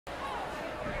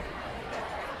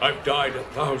I've died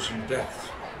 1,000 deaths,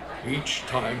 each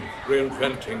time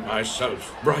reinventing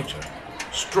myself brighter,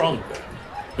 stronger,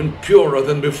 and purer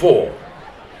than before.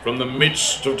 From the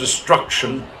midst of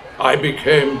destruction, I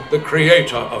became the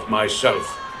creator of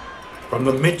myself. From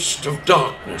the midst of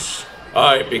darkness,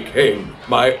 I became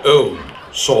my own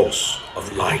source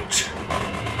of light.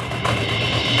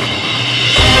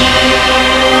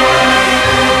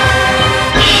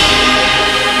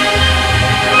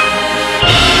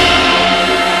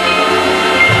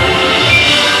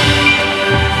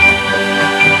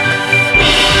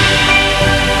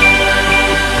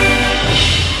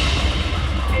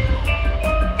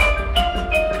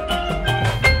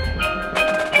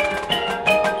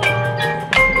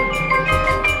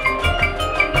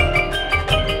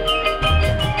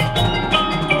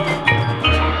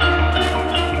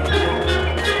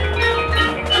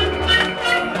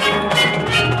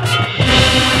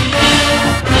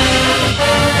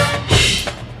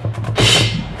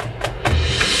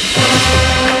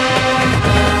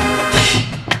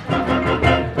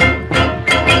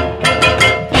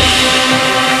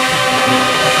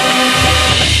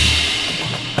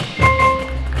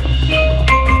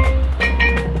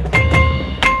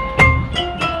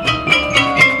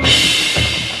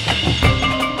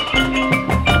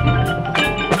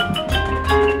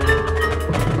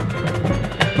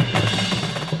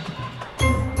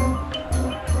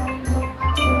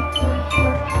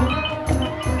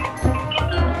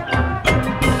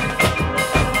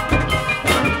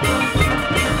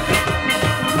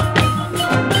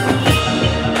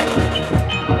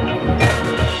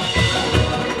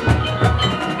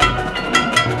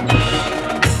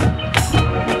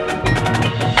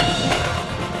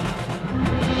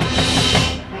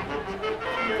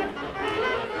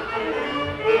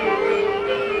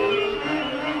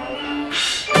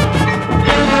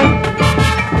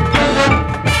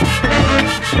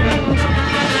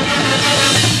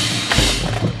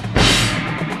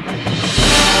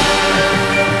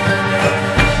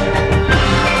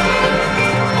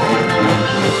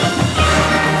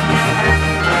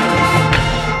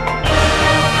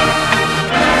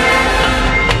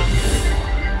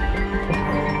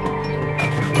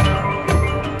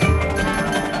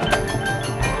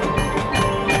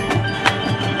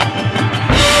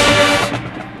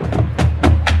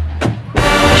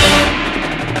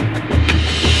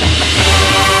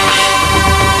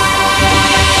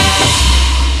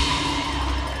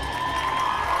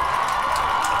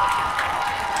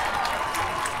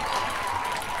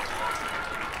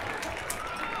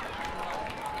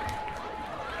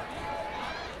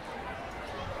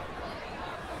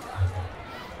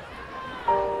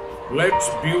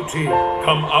 Let beauty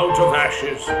come out of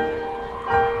ashes.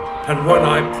 And when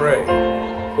I pray,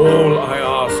 all I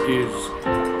ask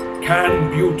is,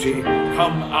 can beauty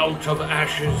come out of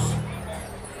ashes?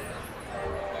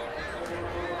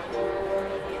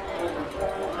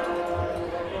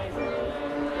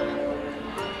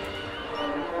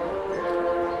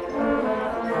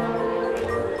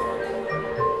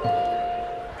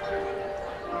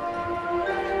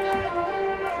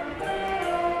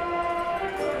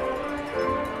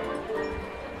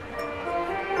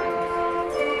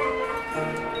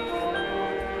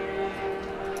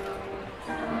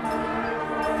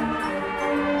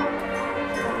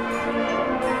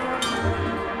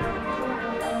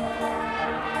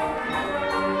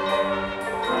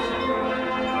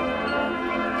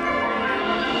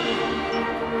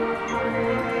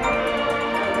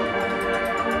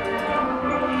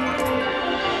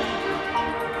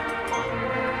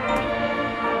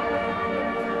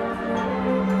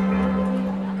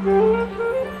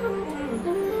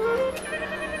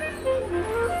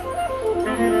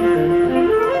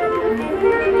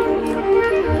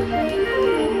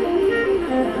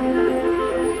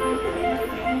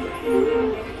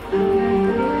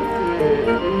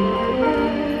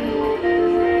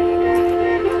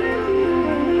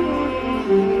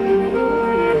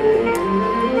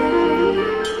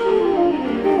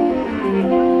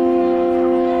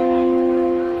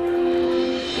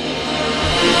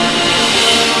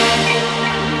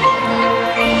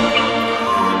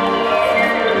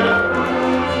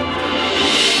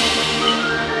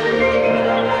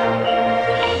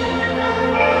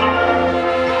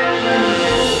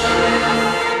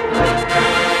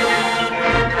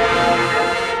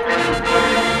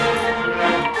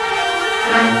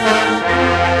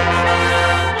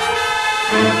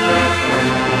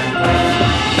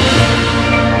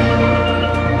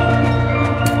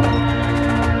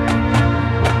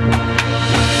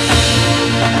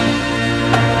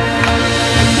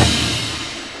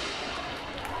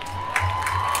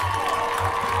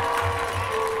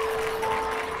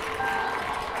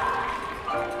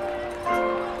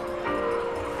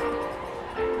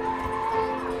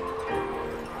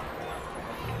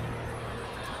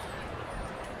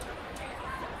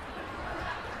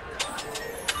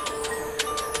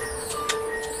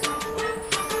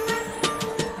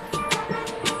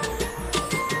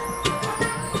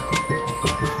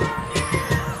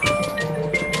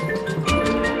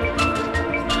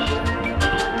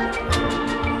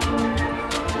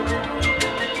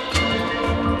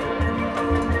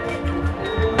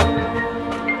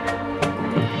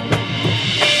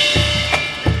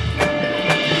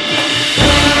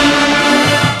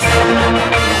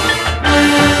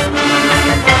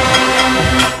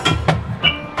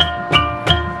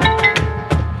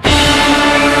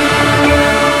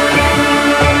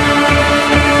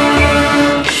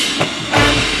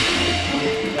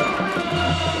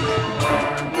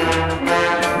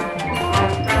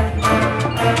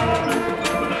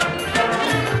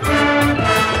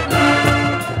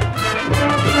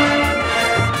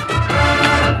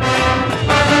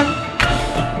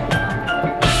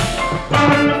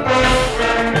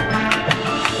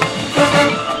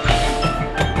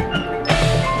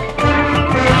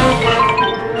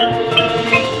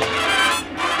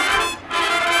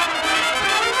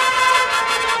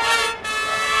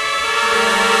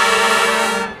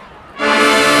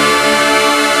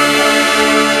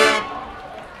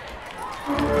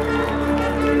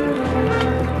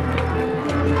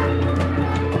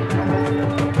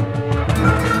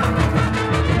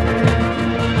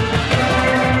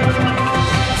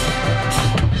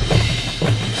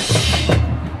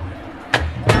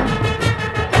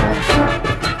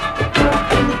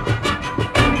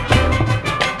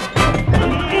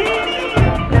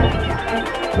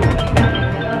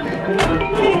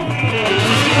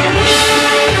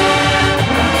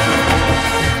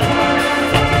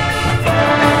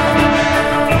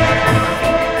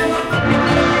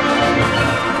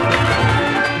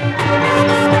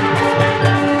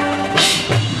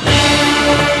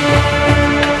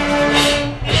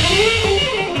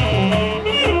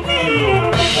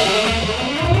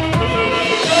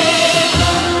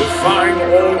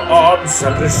 all odds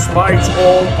and despite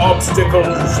all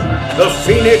obstacles, the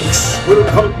Phoenix will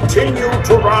continue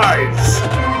to rise.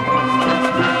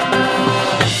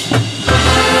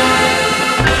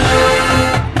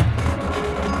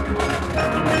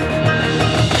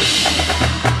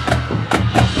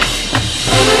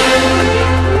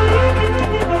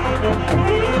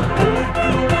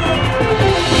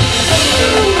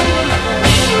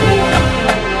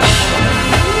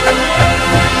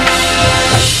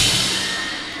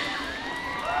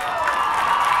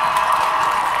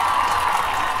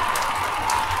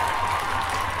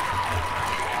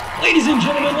 Ladies and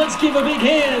gentlemen, let's give a big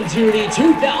hand to the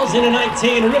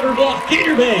 2019 River Bluff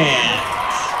Gator Band.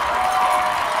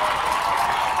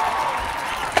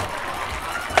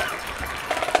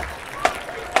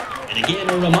 And again,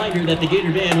 a reminder that the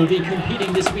Gator Band will be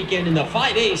competing this weekend in the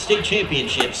 5A State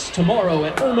Championships tomorrow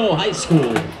at Irmo High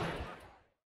School.